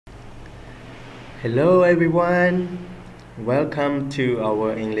Hello everyone, welcome to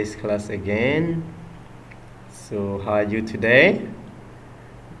our English class again. So how are you today?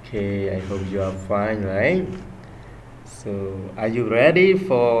 Okay, I hope you are fine, right? So are you ready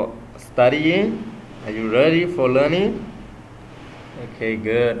for studying? Are you ready for learning? Okay,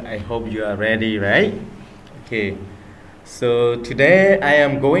 good. I hope you are ready, right? Okay, so today I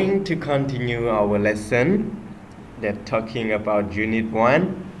am going to continue our lesson that talking about Unit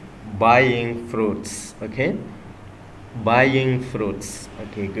 1, buying fruits. Okay, buying fruits.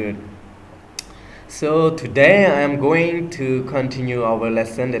 Okay, good. So today I am going to continue our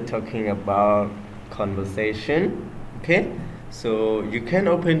lesson that talking about conversation. Okay, so you can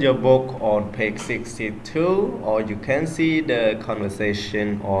open your book on page 62 or you can see the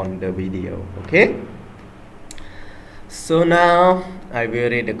conversation on the video. Okay, so now I will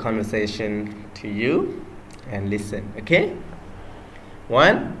read the conversation to you and listen. Okay,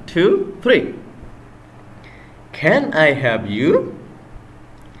 1, 2, 3. Can I help you?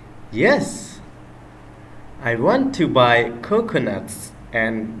 Yes, I want to buy coconuts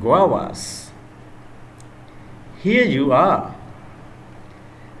and guavas. Here you are.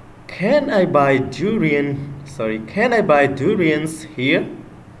 Can I buy durians here?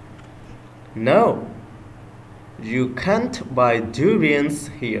 No, you can't buy durians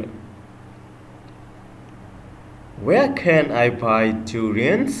here. Where can I buy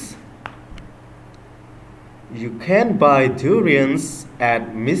durians? You can buy durians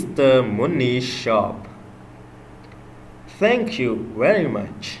at Mr. Muni's shop. Thank you very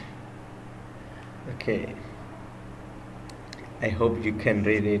much. Okay. I hope you can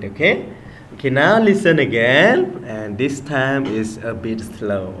read it, okay? Okay, now listen again, and this time is a bit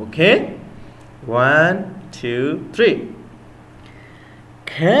slow, okay? 1, 2, 3.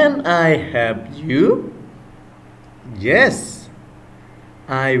 Can I help you? Yes,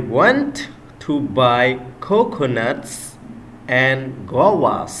 I want to buy coconuts and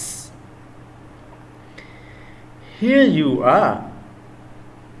guavas. Here you are.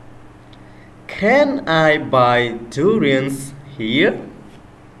 Can I buy durians here?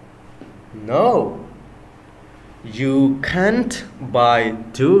 No, you can't buy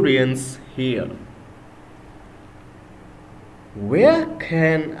durians here. Where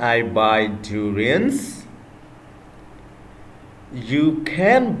can I buy durians? You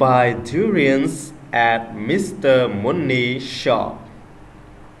can buy durians at Mr. Muni's shop.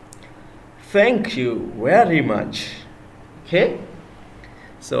 Thank you very much. Okay,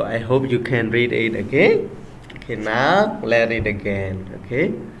 so I hope you can read it again. Okay, now let's read again.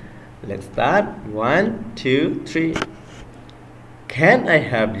 Okay, let's start. 1, 2, 3. Can I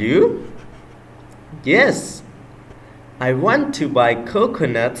help you? Yes, I want to buy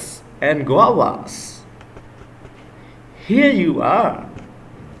coconuts and guavas. Here you are.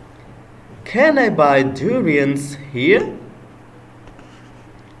 Can I buy durians here?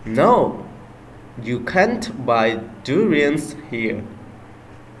 No, you can't buy durians here.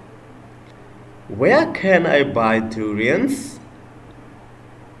 Where can I buy durians?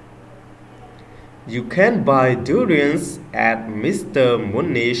 You can buy durians at Mr.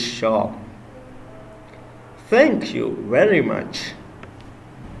 Muni's shop. Thank you very much.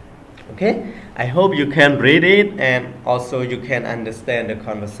 Okay, I hope you can read it and also you can understand the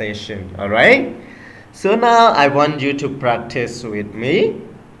conversation. Alright, so now I want you to practice with me.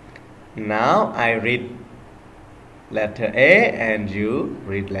 Now I read letter A and you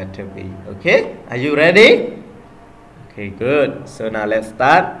read letter B. Okay, are you ready? Okay, good. So now let's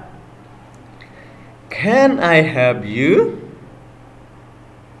start. Can I help you?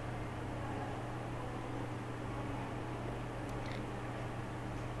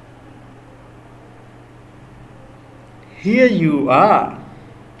 Here you are.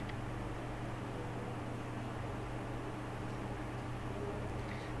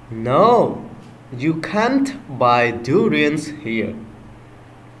 No, you can't buy durians here.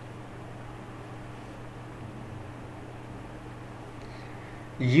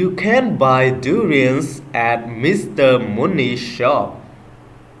 You can buy durians at Mr. Muni's shop.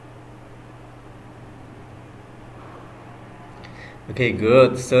 Okay,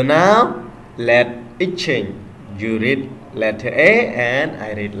 good. So now let it change. You read letter A and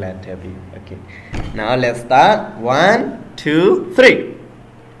I read letter B. Okay. Now let's start. 1, 2, 3.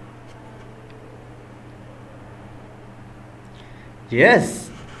 Yes,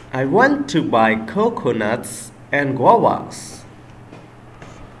 I want to buy coconuts and guavas.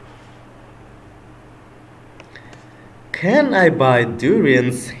 Can I buy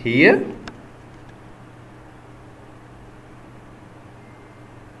durians here?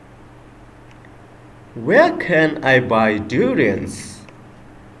 Where can I buy durians?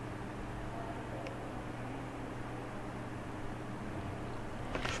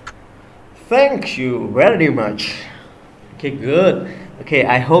 Thank you very much. Okay, good. Okay,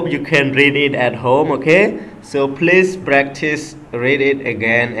 I hope you can read it at home. Okay, so please practice read it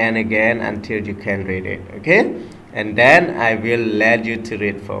again and again until you can read it. Okay, and then I will let you to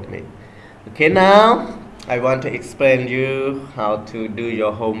read for me. Okay, now I want to explain you how to do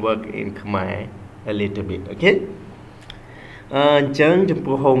your homework in Khmer a little bit. Okay. អញ្ចឹងចំ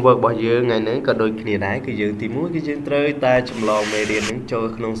ពោះ homework របស់យើងថ្ងៃនេះក៏ដូចគ្នាដែរគឺយើងទី1គឺយើងត្រូវតែចម្លងមេរៀននឹងចូល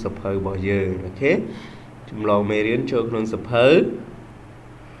ក្នុងសៀវភៅរបស់យើងអូខេចម្លងមេរៀនចូលក្នុងសៀវភៅ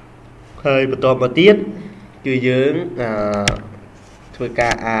ហើយបន្តមកទៀតគឺយើងធ្វើកា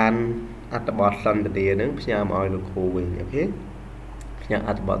រអានអត្ថបទសន្ទនានឹងផ្ញើមកឲ្យលោកគ្រូវិញអូខេផ្ញើអ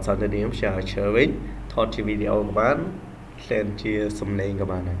ត្ថបទសន្ទនាផ្ញើឲ្យ share វិញថតជាវីដេអូក៏បាន send ជាសំឡេងក៏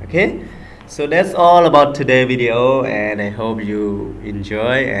បានដែរអូខេSo that's all about today's video, and I hope you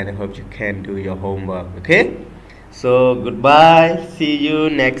enjoy and I hope you can do your homework. Okay, so goodbye, see you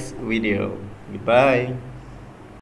next video. Goodbye.